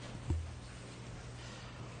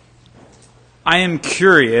I am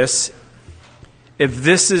curious if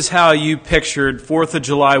this is how you pictured 4th of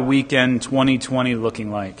July weekend 2020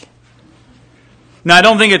 looking like. Now, I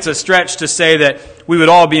don't think it's a stretch to say that we would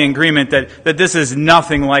all be in agreement that this is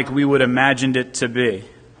nothing like we would have imagined it to be.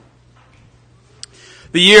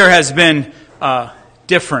 The year has been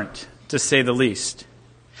different, to say the least.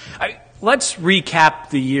 Let's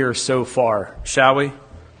recap the year so far, shall we?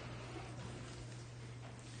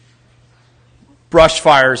 Brush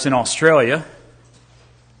fires in Australia,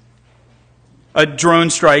 a drone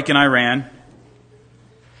strike in Iran,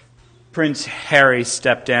 Prince Harry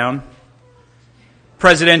stepped down,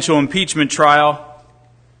 presidential impeachment trial,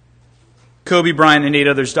 Kobe Bryant and 8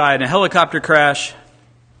 others died in a helicopter crash,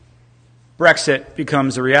 Brexit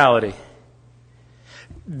becomes a reality.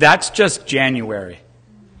 That's just January.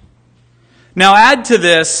 Now add to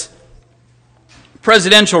this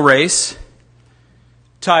presidential race,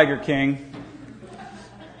 Tiger King,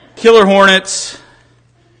 killer hornets,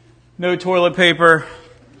 no toilet paper,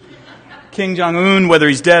 Kim Jong-un, whether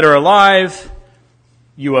he's dead or alive,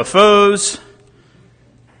 UFOs,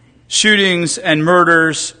 shootings and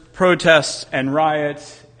murders, protests and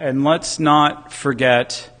riots, and let's not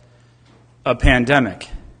forget a pandemic.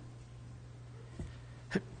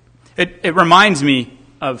 It reminds me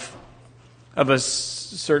of a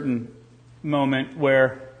certain moment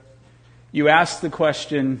where you ask the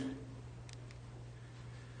question,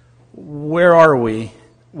 where are we?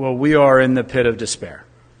 Well, we are in the pit of despair.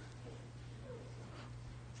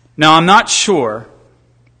 Now, I'm not sure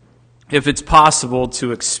if it's possible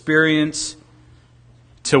to experience,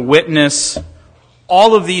 to witness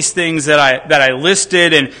all of these things that I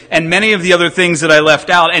listed and many of the other things that I left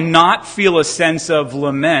out and not feel a sense of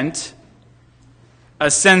lament, a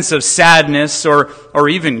sense of sadness or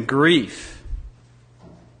even grief.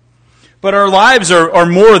 But our lives are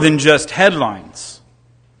more than just headlines.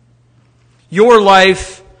 Your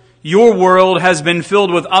life, your world has been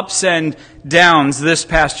filled with ups and downs this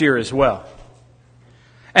past year as well.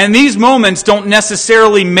 And these moments don't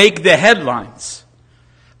necessarily make the headlines.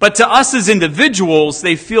 But to us as individuals,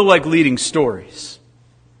 they feel like leading stories.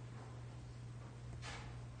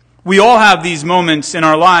 We all have these moments in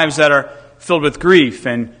our lives that are filled with grief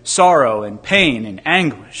and sorrow and pain and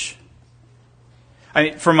anguish.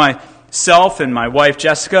 For myself and my wife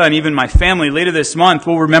Jessica and even my family, later this month,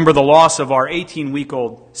 we'll remember the loss of our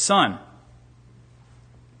 18-week-old son.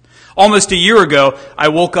 Almost a year ago, I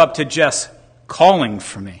woke up to Jess calling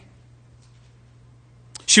for me.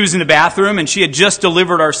 She was in the bathroom and she had just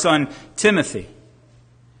delivered our son Timothy.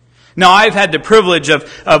 Now, I've had the privilege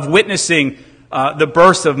of witnessing the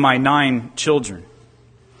birth of my 9 children.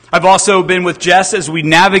 I've also been with Jess as we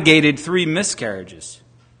navigated 3 miscarriages.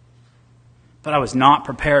 But I was not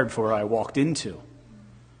prepared for what I walked into.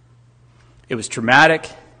 It was traumatic.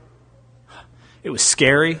 It was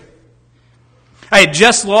scary. I had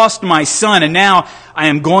just lost my son, and now I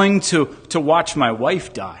am going to watch my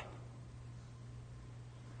wife die.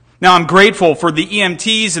 Now, I'm grateful for the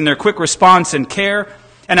EMTs and their quick response and care.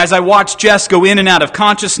 And as I watched Jess go in and out of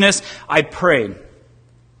consciousness, I prayed.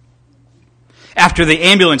 After the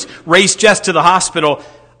ambulance raced Jess to the hospital,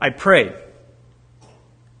 I prayed.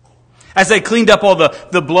 As I cleaned up all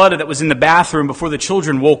the blood that was in the bathroom before the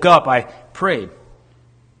children woke up, I prayed.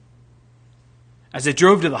 As I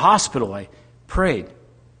drove to the hospital, I prayed.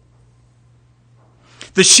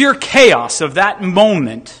 The sheer chaos of that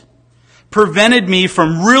moment prevented me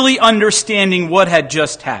from really understanding what had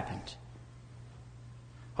just happened.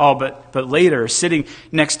 Oh, but later, sitting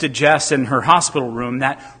next to Jess in her hospital room,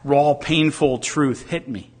 that raw, painful truth hit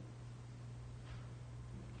me.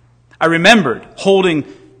 I remembered holding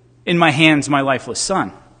in my hands my lifeless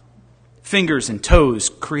son. Fingers and toes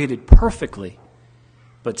created perfectly,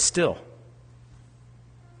 but still.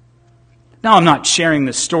 Now, I'm not sharing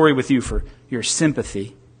this story with you for your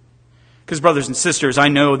sympathy. Because, brothers and sisters, I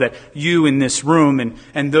know that you in this room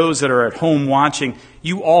and those that are at home watching,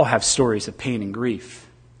 you all have stories of pain and grief.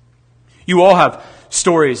 You all have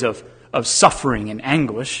stories of suffering and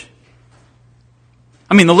anguish.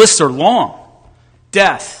 I mean, the lists are long.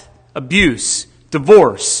 Death, abuse,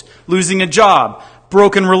 divorce, losing a job,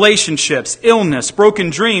 broken relationships, illness, broken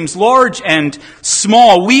dreams, large and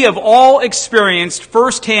small. We have all experienced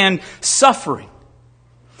firsthand suffering.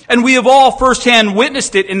 And we have all firsthand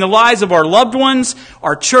witnessed it in the lives of our loved ones,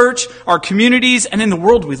 our church, our communities, and in the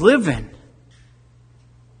world we live in.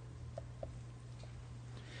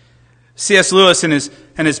 C.S. Lewis, in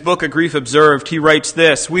his book, A Grief Observed, he writes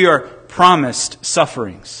this: we are promised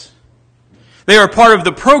sufferings. They are part of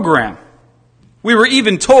the program. We were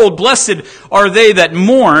even told, blessed are they that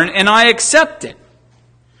mourn, and I accept it.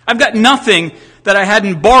 I've got nothing that I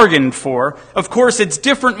hadn't bargained for. Of course, it's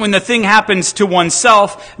different when the thing happens to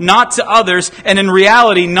oneself, not to others, and in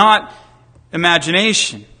reality, not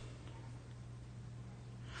imagination.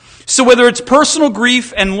 So whether it's personal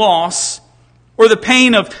grief and loss, or the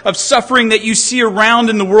pain of suffering that you see around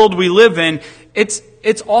in the world we live in, it's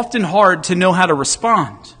often hard to know how to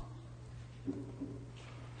respond.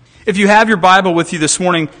 If you have your Bible with you this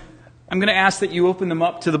morning, I'm going to ask that you open them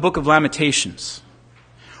up to the book of Lamentations.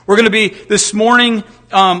 We're going to be this morning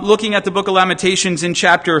looking at the book of Lamentations in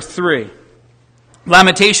chapter 3.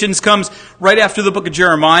 Lamentations comes right after the book of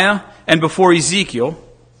Jeremiah and before Ezekiel.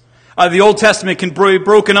 The Old Testament can be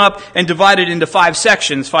broken up and divided into 5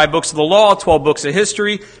 sections. 5 books of the law, 12 books of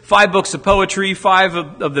history, 5 books of poetry, 5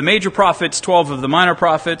 of the major prophets, 12 of the minor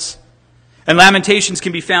prophets. And Lamentations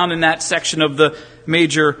can be found in that section of the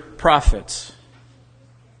major prophets.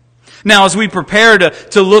 Now, as we prepare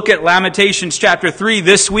to look at Lamentations chapter 3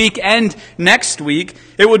 this week and next week,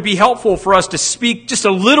 it would be helpful for us to speak just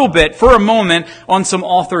a little bit, for a moment, on some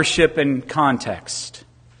authorship and context.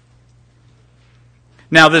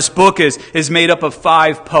 Now, this book is made up of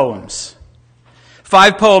 5 poems.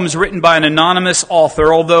 5 poems written by an anonymous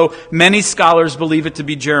author, although many scholars believe it to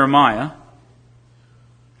be Jeremiah.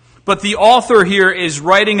 But the author here is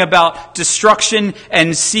writing about destruction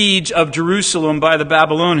and siege of Jerusalem by the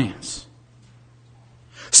Babylonians.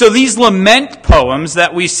 So these lament poems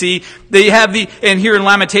that we see, they have and here in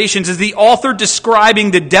Lamentations, is the author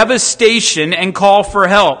describing the devastation and call for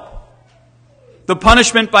help. The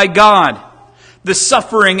punishment by God. The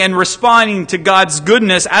suffering and responding to God's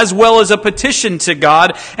goodness, as well as a petition to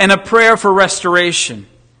God and a prayer for restoration.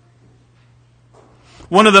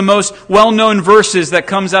 One of the most well-known verses that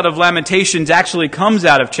comes out of Lamentations actually comes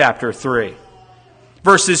out of chapter 3.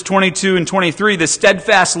 Verses 22 and 23, the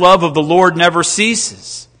steadfast love of the Lord never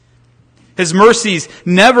ceases. His mercies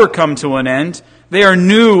never come to an end. They are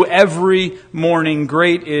new every morning.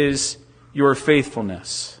 Great is your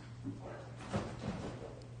faithfulness.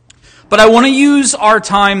 But I want to use our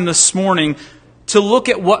time this morning to look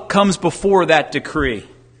at what comes before that decree.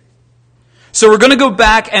 So we're going to go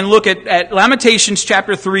back and look at Lamentations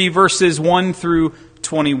chapter 3, verses 1 through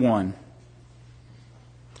 21.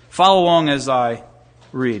 Follow along as I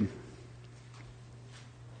read.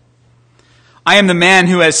 I am the man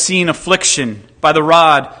who has seen affliction by the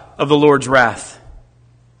rod of the Lord's wrath.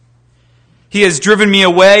 He has driven me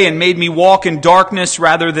away and made me walk in darkness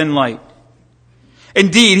rather than light.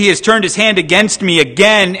 Indeed, he has turned his hand against me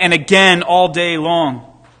again and again all day long.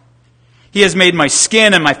 He has made my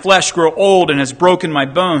skin and my flesh grow old and has broken my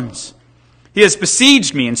bones. He has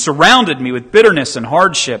besieged me and surrounded me with bitterness and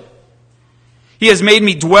hardship. He has made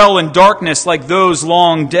me dwell in darkness like those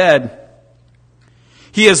long dead.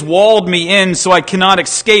 He has walled me in so I cannot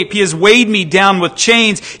escape. He has weighed me down with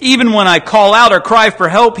chains. Even when I call out or cry for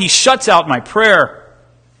help, he shuts out my prayer.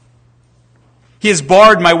 He has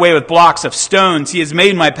barred my way with blocks of stones. He has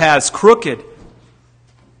made my paths crooked.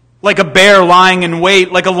 Like a bear lying in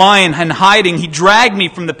wait, like a lion in hiding, he dragged me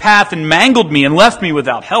from the path and mangled me and left me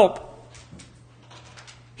without help.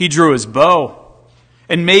 He drew his bow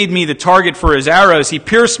and made me the target for his arrows. He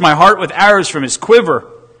pierced my heart with arrows from his quiver.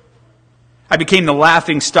 I became the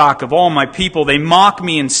laughing stock of all my people. They mock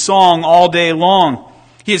me in song all day long.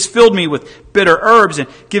 He has filled me with bitter herbs and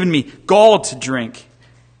given me gall to drink.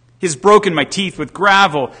 He has broken my teeth with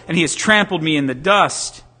gravel, and he has trampled me in the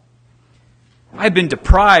dust. I have been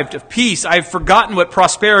deprived of peace. I have forgotten what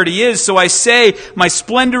prosperity is. So I say, my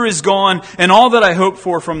splendor is gone, and all that I hope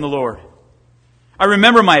for from the Lord. I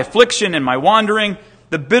remember my affliction and my wandering,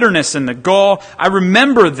 the bitterness and the gall. I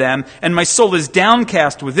remember them, and my soul is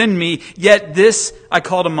downcast within me. Yet this I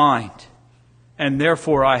call to mind, and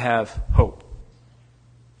therefore I have hope.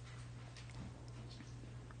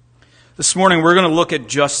 This morning we're going to look at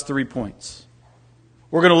just 3 points.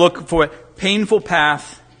 We're going to look for a painful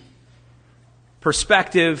path,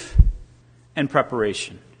 perspective, and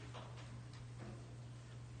preparation.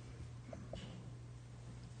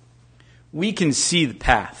 We can see the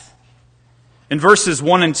path. In verses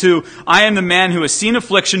 1 and 2, I am the man who has seen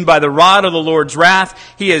affliction by the rod of the Lord's wrath.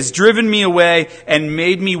 He has driven me away and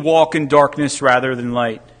made me walk in darkness rather than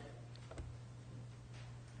light.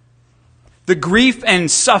 The grief and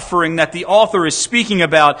suffering that the author is speaking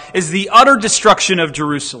about is the utter destruction of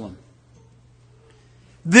Jerusalem.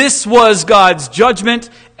 This was God's judgment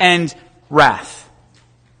and wrath.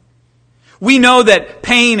 We know that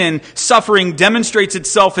pain and suffering demonstrates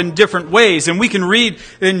itself in different ways, and we can read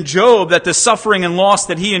in Job that the suffering and loss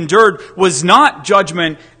that he endured was not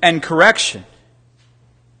judgment and correction.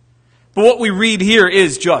 But what we read here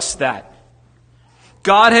is just that.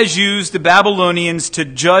 God has used the Babylonians to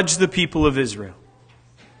judge the people of Israel.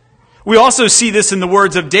 We also see this in the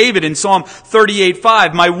words of David in Psalm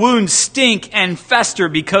 38:5. My wounds stink and fester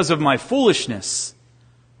because of my foolishness.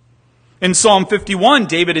 In Psalm 51,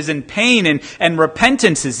 David is in pain and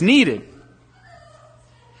repentance is needed.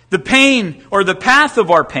 The pain, or the path of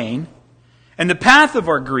our pain, and the path of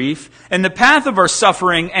our grief, and the path of our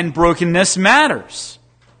suffering and brokenness matters.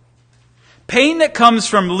 Pain that comes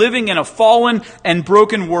from living in a fallen and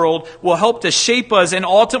broken world will help to shape us and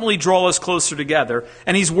ultimately draw us closer together.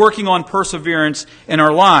 And He's working on perseverance in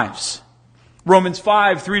our lives. Romans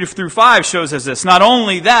 5:3-5 shows us this. Not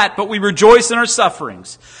only that, but we rejoice in our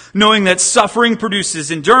sufferings, knowing that suffering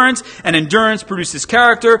produces endurance, and endurance produces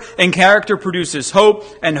character, and character produces hope,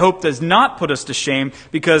 and hope does not put us to shame,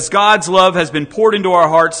 because God's love has been poured into our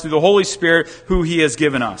hearts through the Holy Spirit, who He has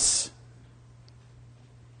given us.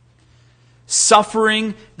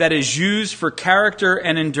 Suffering that is used for character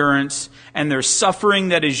and endurance, and there's suffering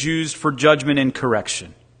that is used for judgment and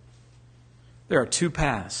correction. There are two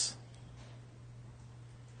paths.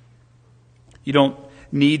 You don't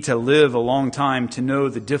need to live a long time to know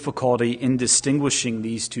the difficulty in distinguishing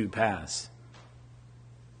these two paths.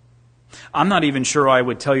 I'm not even sure I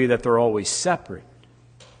would tell you that they're always separate.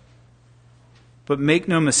 But make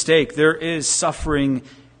no mistake, there is suffering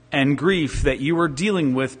and grief that you are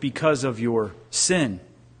dealing with because of your sin.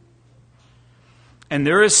 And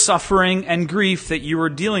there is suffering and grief that you are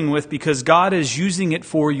dealing with because God is using it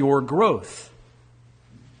for your growth.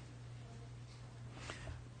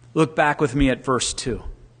 Look back with me at verse 2.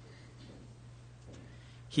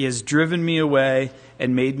 He has driven me away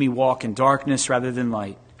and made me walk in darkness rather than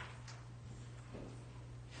light.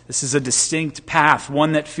 This is a distinct path,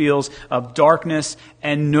 one that feels of darkness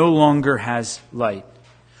and no longer has light.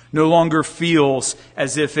 No longer feels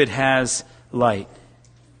as if it has light.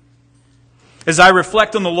 As I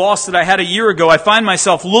reflect on the loss that I had a year ago, I find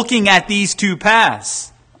myself looking at these two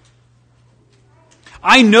paths.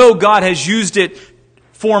 I know God has used it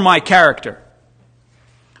for my character.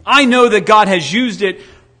 I know that God has used it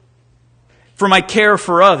for my care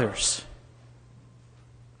for others.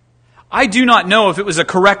 I do not know if it was a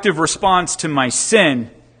corrective response to my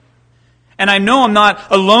sin. And I know I'm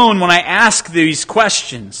not alone when I ask these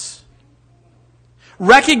questions.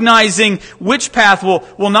 Recognizing which path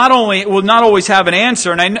will not always have an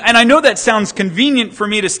answer. And I know that sounds convenient for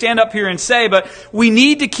me to stand up here and say, but we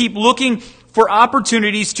need to keep looking for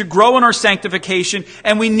opportunities to grow in our sanctification,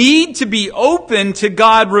 and we need to be open to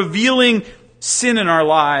God revealing sin in our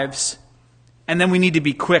lives, and then we need to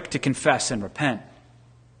be quick to confess and repent.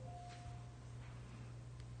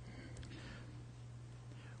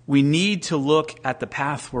 We need to look at the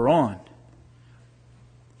path we're on.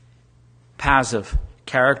 Paths of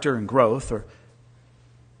character and growth, or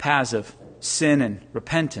paths of sin and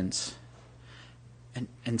repentance.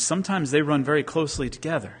 And sometimes they run very closely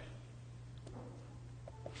together.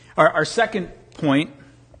 Our second point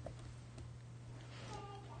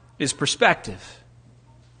is perspective.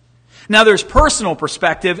 Now there's personal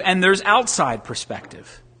perspective and there's outside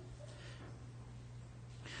perspective.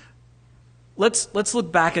 Let's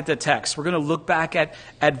look back at the text. We're going to look back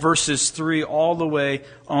at verses 3 all the way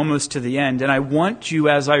almost to the end. And I want you,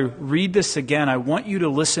 as I read this again, I want you to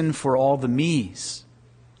listen for all the me's.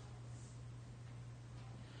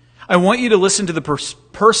 I want you to listen to the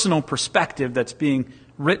personal perspective that's being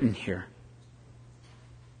written here.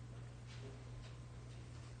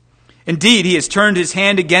 Indeed, He has turned His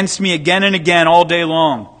hand against me again and again all day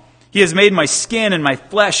long. He has made my skin and my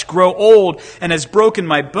flesh grow old and has broken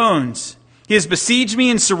my bones. He has besieged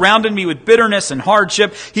me and surrounded me with bitterness and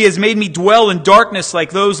hardship. He has made me dwell in darkness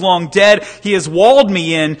like those long dead. He has walled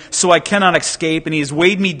me in so I cannot escape, and He has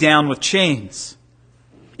weighed me down with chains.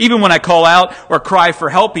 Even when I call out or cry for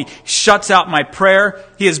help, He shuts out my prayer.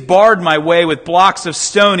 He has barred my way with blocks of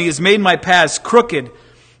stone. He has made my paths crooked.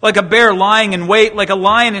 Like a bear lying in wait, like a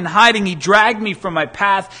lion in hiding, He dragged me from my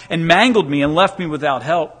path and mangled me and left me without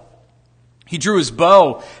help. He drew His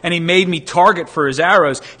bow, and He made me target for His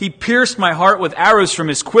arrows. He pierced my heart with arrows from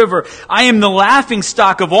His quiver. I am the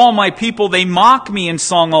laughingstock of all my people. They mock me in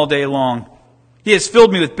song all day long. He has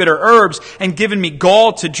filled me with bitter herbs and given me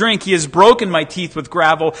gall to drink. He has broken my teeth with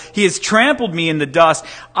gravel. He has trampled me in the dust.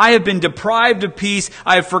 I have been deprived of peace.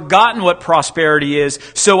 I have forgotten what prosperity is.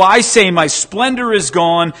 So I say my splendor is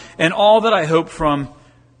gone, and all that I hope from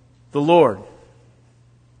the Lord.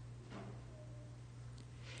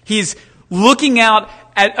 He's looking out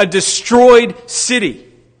at a destroyed city.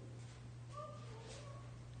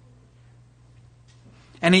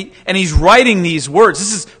 And he's writing these words.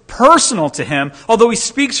 This is personal to him, although he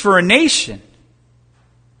speaks for a nation.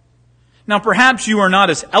 Now, perhaps you are not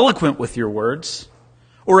as eloquent with your words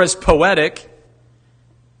or as poetic,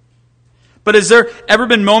 but has there ever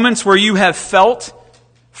been moments where you have felt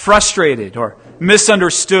frustrated or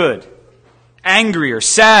misunderstood, angry or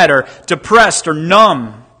sad or depressed or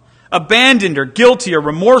numb, abandoned or guilty or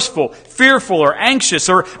remorseful, fearful or anxious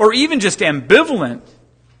or even just ambivalent?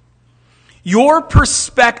 Your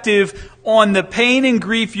perspective on the pain and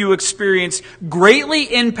grief you experience greatly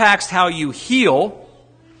impacts how you heal,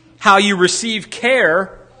 how you receive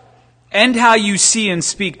care, and how you see and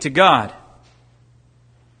speak to God.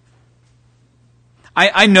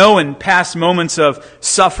 I know in past moments of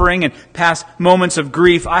suffering and past moments of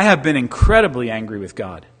grief, I have been incredibly angry with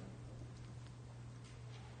God.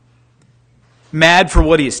 Mad for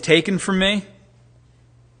what He has taken from me.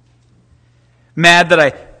 Mad that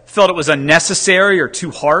I felt it was unnecessary or too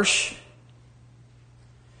harsh.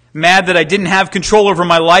 Mad that I didn't have control over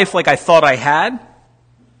my life like I thought I had.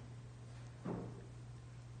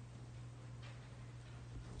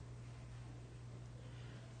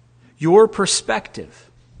 Your perspective,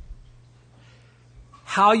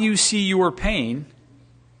 how you see your pain,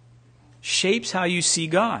 shapes how you see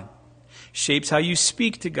God, shapes how you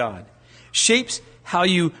speak to God, shapes how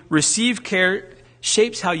you receive care,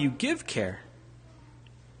 shapes how you give care.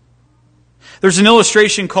 There's an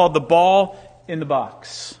illustration called the ball in the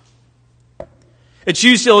box. It's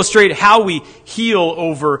used to illustrate how we heal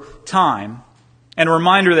over time, and a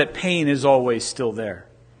reminder that pain is always still there.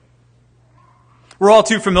 We're all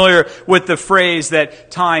too familiar with the phrase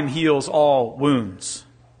that time heals all wounds.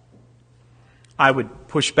 I would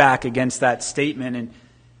push back against that statement and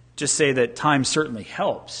just say that time certainly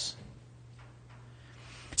helps.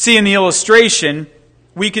 See, in the illustration,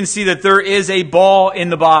 we can see that there is a ball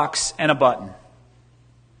in the box and a button.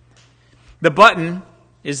 The button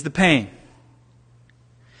is the pain.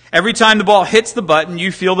 Every time the ball hits the button,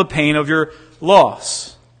 you feel the pain of your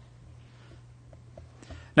loss.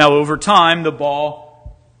 Now, over time, the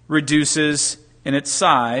ball reduces in its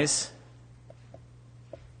size,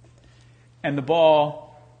 and the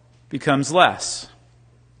ball becomes less.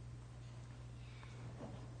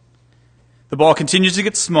 The ball continues to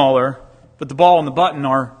get smaller, but the ball and the button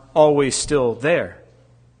are always still there.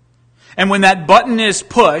 And when that button is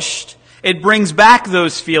pushed, it brings back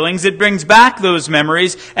those feelings, it brings back those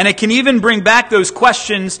memories, and it can even bring back those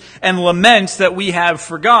questions and laments that we have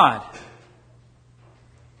for God.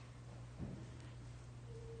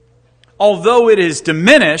 Although it is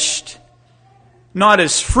diminished, not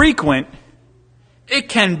as frequent, it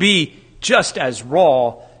can be just as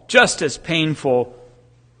raw, just as painful,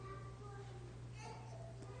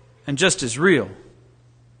 and just as real.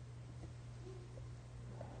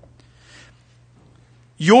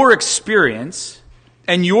 Your experience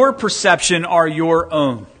and your perception are your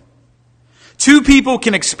own. Two people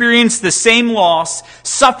can experience the same loss,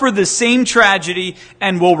 suffer the same tragedy,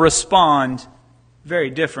 and will respond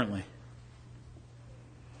very differently.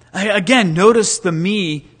 Again, notice the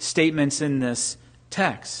me statements in this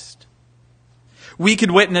text. We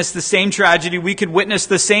could witness the same tragedy, we could witness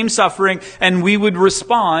the same suffering, and we would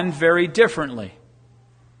respond very differently.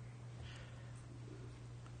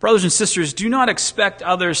 Brothers and sisters, do not expect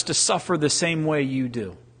others to suffer the same way you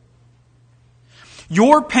do.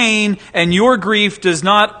 Your pain and your grief does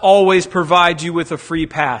not always provide you with a free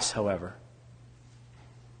pass, however.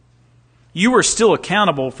 You are still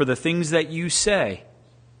accountable for the things that you say.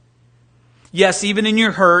 Yes, even in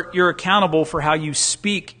your hurt, you're accountable for how you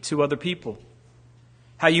speak to other people,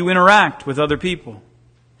 how you interact with other people.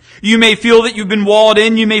 You may feel that you've been walled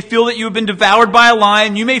in. You may feel that you have been devoured by a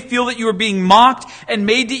lion. You may feel that you are being mocked and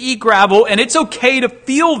made to eat gravel. And it's okay to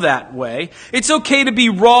feel that way. It's okay to be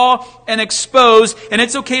raw and exposed. And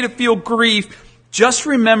it's okay to feel grief. Just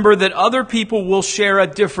remember that other people will share a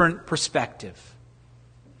different perspective.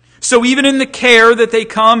 So even in the care that they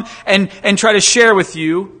come and try to share with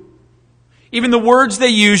you, even the words they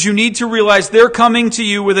use, you need to realize they're coming to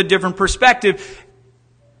you with a different perspective.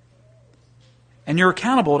 And you're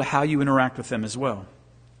accountable to how you interact with them as well.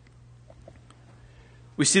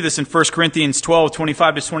 We see this in 1 Corinthians 12,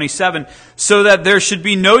 25 to 27. So that there should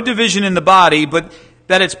be no division in the body, but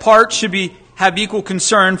that its parts should have equal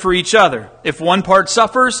concern for each other. If one part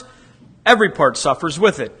suffers, every part suffers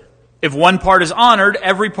with it. If one part is honored,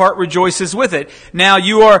 every part rejoices with it. Now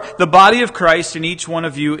you are the body of Christ, and each one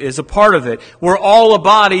of you is a part of it. We're all a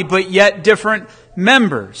body, but yet different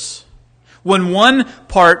members. When one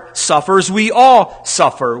part suffers, we all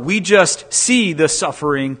suffer. We just see the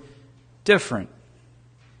suffering different.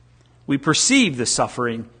 We perceive the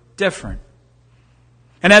suffering different.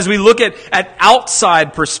 And as we look at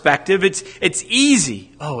outside perspective, it's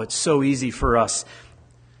easy. Oh, it's so easy for us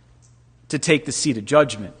to take the seat of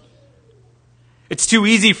judgment. It's too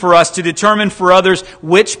easy for us to determine for others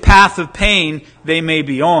which path of pain they may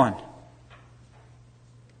be on.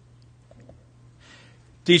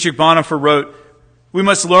 Dietrich Bonhoeffer wrote, "We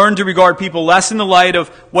must learn to regard people less in the light of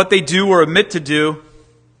what they do or omit to do,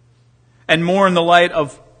 and more in the light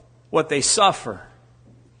of what they suffer."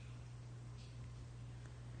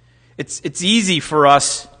 It's easy for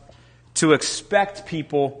us to expect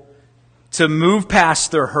people to move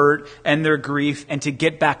past their hurt and their grief and to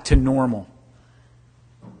get back to normal.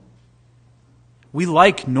 We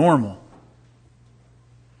like normal.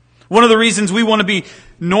 One of the reasons we want to be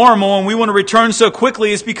normal and we want to return so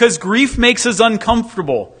quickly is because grief makes us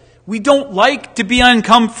uncomfortable. We don't like to be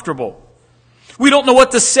uncomfortable. We don't know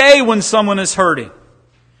what to say when someone is hurting.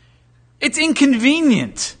 It's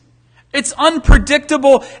inconvenient. It's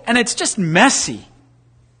unpredictable, and it's just messy.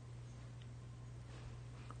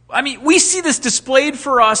 I mean, we see this displayed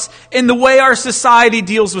for us in the way our society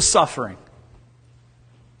deals with suffering.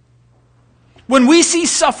 When we see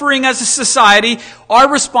suffering as a society, our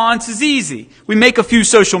response is easy. We make a few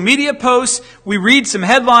social media posts, we read some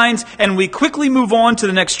headlines, and we quickly move on to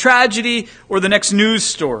the next tragedy or the next news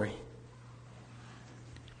story.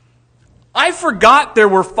 I forgot there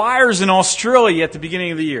were fires in Australia at the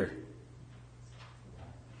beginning of the year.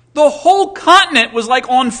 The whole continent was like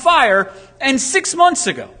on fire, and 6 months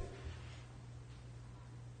ago.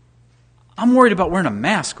 I'm worried about wearing a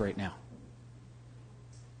mask right now.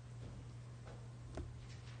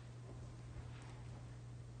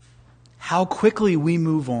 How quickly we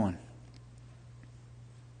move on.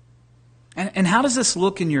 And how does this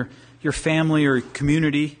look in your family or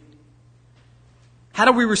community? How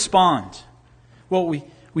do we respond? Well,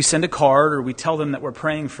 we send a card or we tell them that we're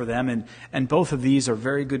praying for them, and both of these are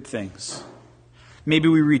very good things. Maybe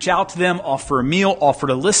we reach out to them, offer a meal, offer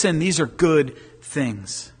to listen. These are good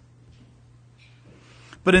things.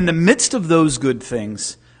 But in the midst of those good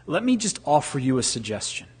things, let me just offer you a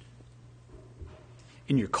suggestion.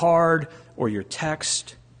 In your card or your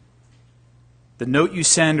text, the note you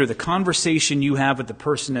send or the conversation you have with the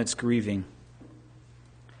person that's grieving,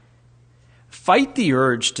 fight the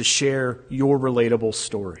urge to share your relatable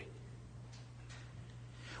story.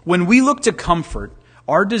 When we look to comfort,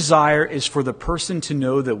 our desire is for the person to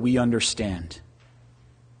know that we understand.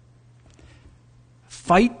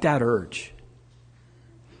 Fight that urge.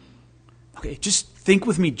 Okay, just think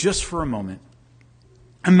with me just for a moment.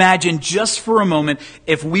 Imagine just for a moment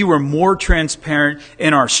if we were more transparent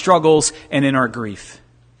in our struggles and in our grief.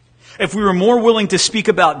 If we were more willing to speak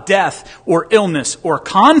about death or illness or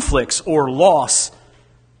conflicts or loss,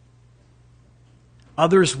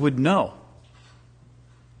 others would know.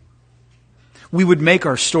 We would make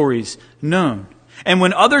our stories known. And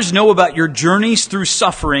when others know about your journeys through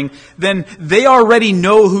suffering, then they already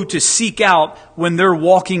know who to seek out when they're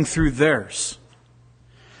walking through theirs.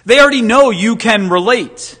 They already know you can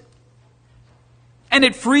relate. And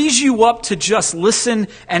it frees you up to just listen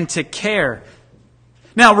and to care.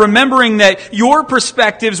 Now, remembering that your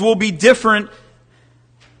perspectives will be different,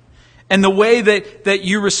 and the way that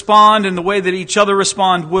you respond and the way that each other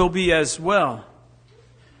respond will be as well.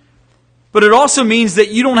 But it also means that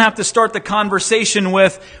you don't have to start the conversation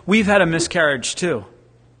with, "We've had a miscarriage too.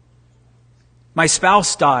 My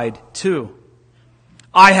spouse died too.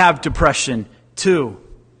 I have depression too.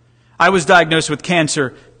 I was diagnosed with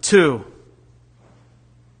cancer too."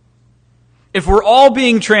 If we're all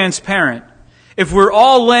being transparent, if we're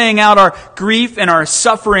all laying out our grief and our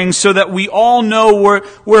suffering so that we all know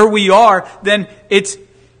where we are, then it's,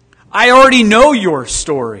 "I already know your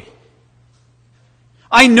story.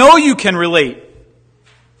 I know you can relate."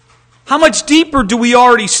 How much deeper do we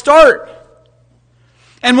already start?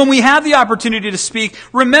 And when we have the opportunity to speak,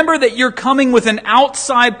 remember that you're coming with an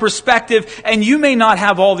outside perspective and you may not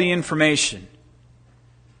have all the information.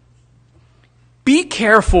 Be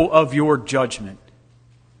careful of your judgment.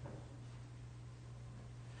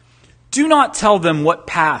 Do not tell them what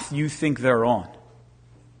path you think they're on.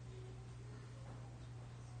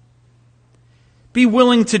 Be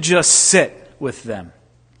willing to just sit with them.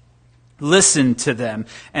 Listen to them.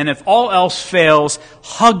 And if all else fails,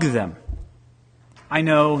 hug them. I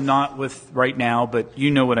know, not with right now, but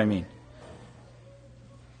you know what I mean.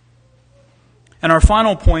 And our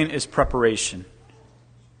final point is preparation.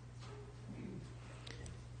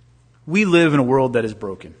 We live in a world that is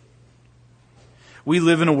broken. We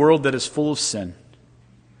live in a world that is full of sin.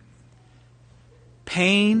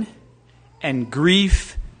 Pain and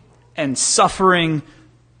grief and suffering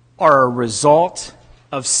are a result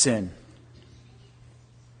of sin.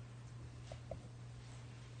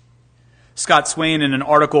 Scott Swain, in an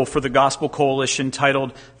article for the Gospel Coalition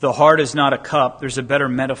titled, "The Heart is Not a Cup, There's a Better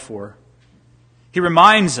Metaphor," he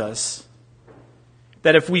reminds us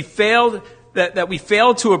that if we fail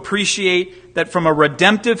to appreciate that from a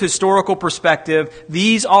redemptive historical perspective,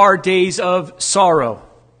 these are days of sorrow.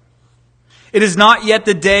 It is not yet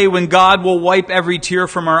the day when God will wipe every tear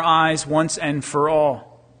from our eyes once and for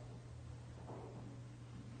all.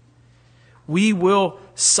 We will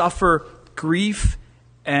suffer grief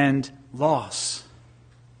and loss.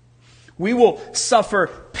 We will suffer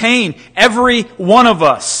pain, every one of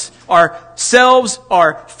us. Ourselves,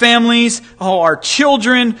 our families, our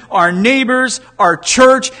children, our neighbors, our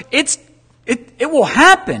church. It will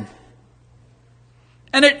happen.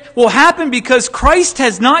 And it will happen because Christ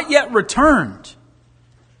has not yet returned.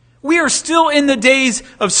 We are still in the days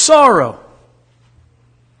of sorrow.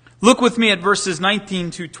 Look with me at verses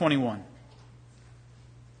 19 to 21.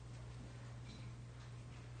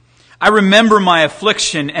 I remember my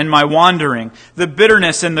affliction and my wandering, the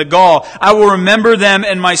bitterness and the gall. I will remember them,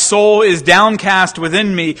 and my soul is downcast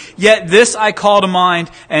within me. Yet this I call to mind,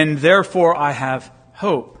 and therefore I have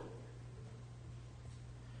hope.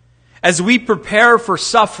 As we prepare for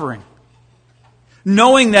suffering,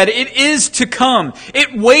 knowing that it is to come,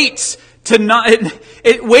 it waits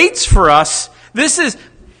for us.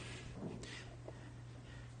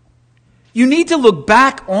 You need to look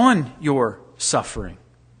back on your suffering.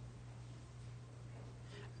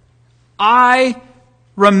 I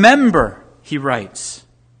remember, he writes.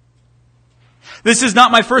 This is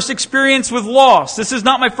not my first experience with loss. This is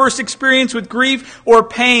not my first experience with grief or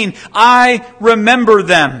pain. I remember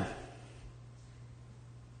them.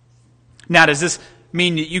 Now, does this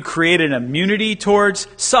mean that you create an immunity towards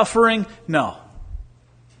suffering? No.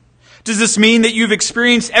 Does this mean that you've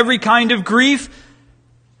experienced every kind of grief?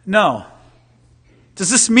 No.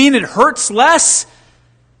 Does this mean it hurts less?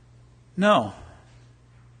 No.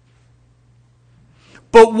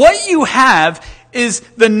 But what you have is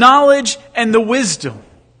the knowledge and the wisdom.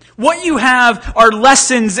 What you have are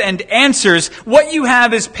lessons and answers. What you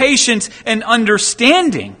have is patience and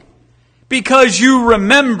understanding because you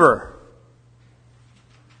remember.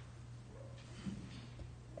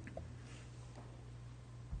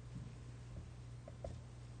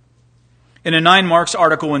 In a 9 Marks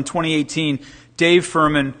article in 2018, Dave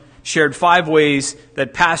Furman shared 5 ways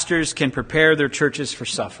that pastors can prepare their churches for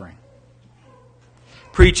suffering.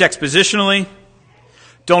 Preach expositionally.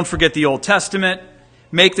 Don't forget the Old Testament.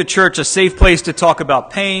 Make the church a safe place to talk about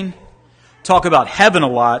pain. Talk about heaven a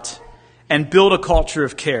lot. And build a culture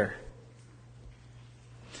of care.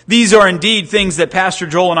 These are indeed things that Pastor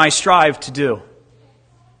Joel and I strive to do.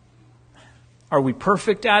 Are we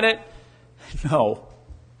perfect at it? No.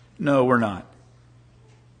 No, we're not.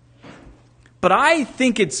 But I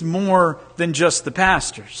think it's more than just the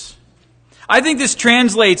pastors. I think this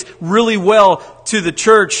translates really well to the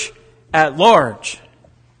church at large.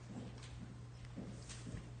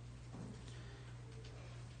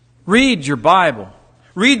 Read your Bible.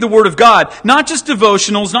 Read the Word of God. Not just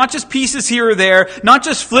devotionals, not just pieces here or there, not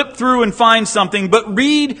just flip through and find something, but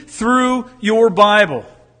read through your Bible.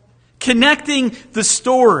 Connecting the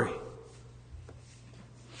story.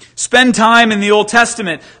 Spend time in the Old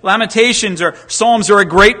Testament. Lamentations or Psalms are a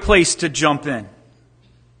great place to jump in.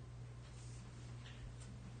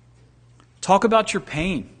 Talk about your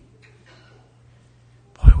pain.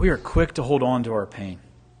 Boy, we are quick to hold on to our pain.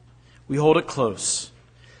 We hold it close.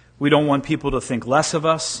 We don't want people to think less of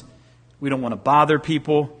us. We don't want to bother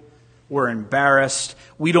people. We're embarrassed.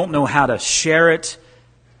 We don't know how to share it.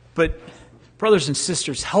 But brothers and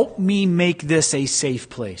sisters, help me make this a safe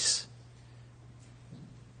place.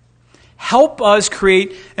 Help us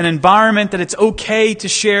create an environment that it's okay to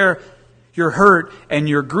share your hurt and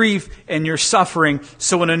your grief and your suffering.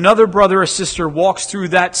 So when another brother or sister walks through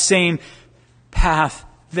that same path,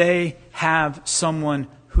 they have someone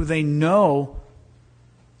who they know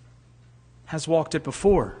has walked it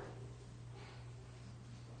before.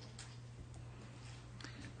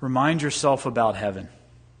 Remind yourself about heaven.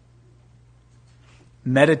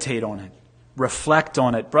 Meditate on it. Reflect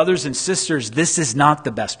on it. Brothers and sisters, this is not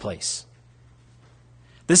the best place.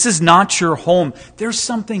 This is not your home. There's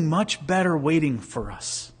something much better waiting for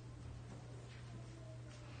us.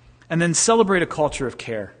 And then celebrate a culture of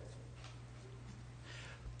care.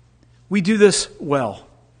 We do this well.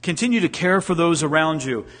 Continue to care for those around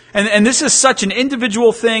you. And this is such an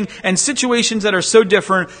individual thing and situations that are so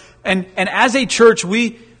different. And as a church,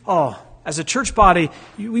 as a church body,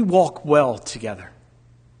 we walk well together.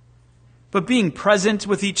 But being present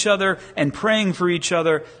with each other and praying for each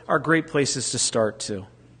other are great places to start too.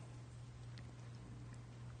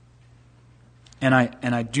 And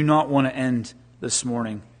I do not want to end this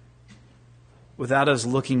morning without us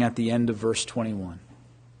looking at the end of verse 21.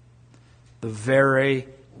 The very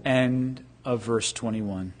end of verse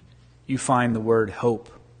 21. You find the word hope.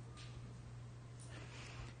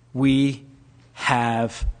 We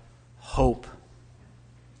have hope.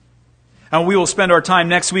 And we will spend our time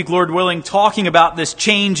next week, Lord willing, talking about this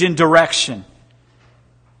change in direction.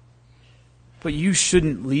 But you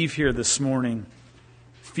shouldn't leave here this morning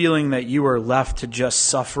feeling that you are left to just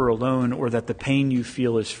suffer alone or that the pain you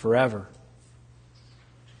feel is forever.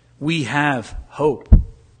 We have hope.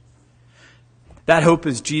 That hope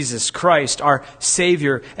is Jesus Christ, our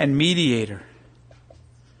Savior and Mediator.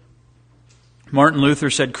 Martin Luther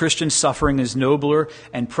said, Christian suffering is nobler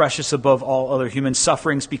and precious above all other human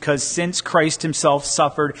sufferings because since Christ himself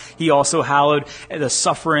suffered, he also hallowed the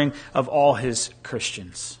suffering of all his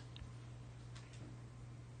Christians.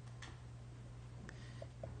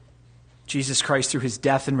 Jesus Christ, through his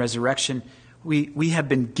death and resurrection, we have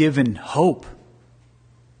been given hope.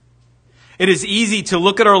 It is easy to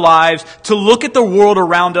look at our lives, to look at the world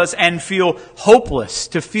around us and feel hopeless,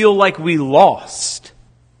 to feel like we lost.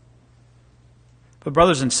 But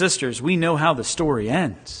brothers and sisters, we know how the story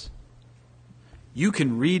ends. You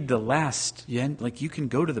can read the last, like you can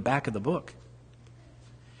go to the back of the book.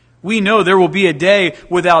 We know there will be a day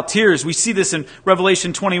without tears. We see this in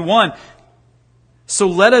Revelation 21. So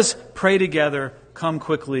let us pray together. Come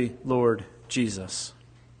quickly, Lord Jesus.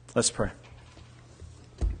 Let's pray.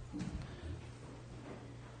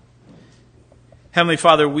 Heavenly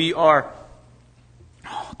Father, we are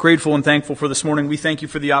grateful and thankful for this morning. We thank you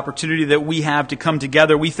for the opportunity that we have to come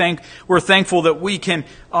together. We're thankful that we can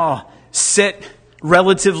sit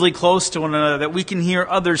relatively close to one another, that we can hear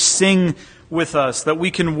others sing with us, that we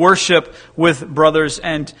can worship with brothers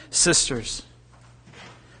and sisters.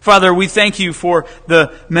 Father, we thank you for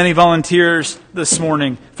the many volunteers this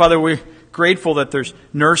morning. Father, we're grateful that there's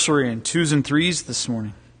nursery and 2s and 3s this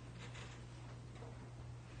morning.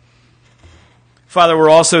 Father, we're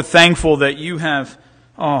also thankful that you have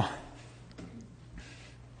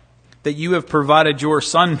provided your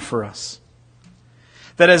Son for us.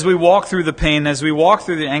 That as we walk through the pain, as we walk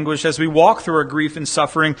through the anguish, as we walk through our grief and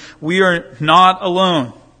suffering, we are not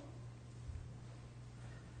alone.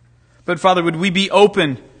 But Father, would we be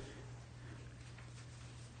open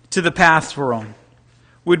to the path we're on?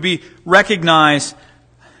 Would we recognize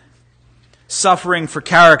suffering for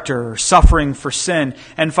character or suffering for sin?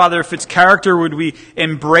 And Father, if it's character, would we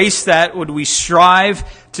embrace that? Would we strive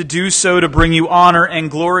to do so to bring you honor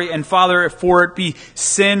and glory? And Father, if for it be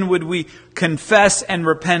sin, would we confess and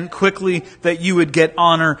repent quickly that you would get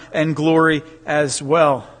honor and glory as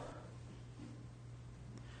well?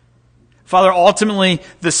 Father, ultimately,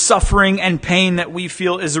 the suffering and pain that we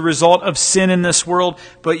feel is a result of sin in this world,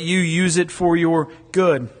 but you use it for your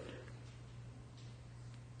good.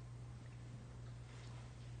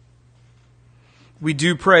 We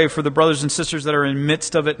do pray for the brothers and sisters that are in the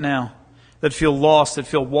midst of it now, that feel lost, that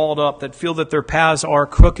feel walled up, that feel that their paths are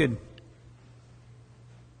crooked.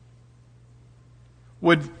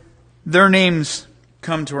 Would their names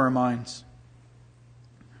come to our minds?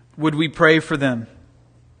 Would we pray for them?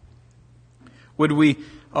 Would we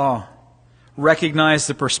recognize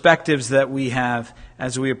the perspectives that we have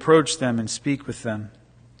as we approach them and speak with them?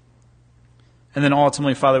 And then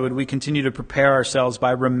ultimately, Father, would we continue to prepare ourselves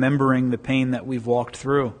by remembering the pain that we've walked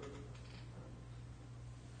through?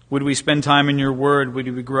 Would we spend time in your word?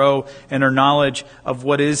 Would we grow in our knowledge of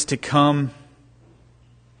what is to come?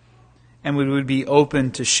 And would we be open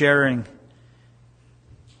to sharing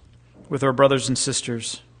with our brothers and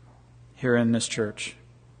sisters here in this church?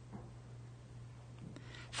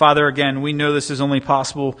 Father, again, we know this is only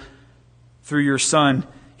possible through your Son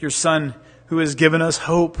who has given us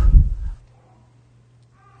hope.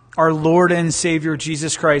 Our Lord and Savior,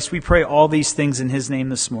 Jesus Christ. We pray all these things in His name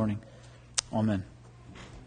this morning. Amen.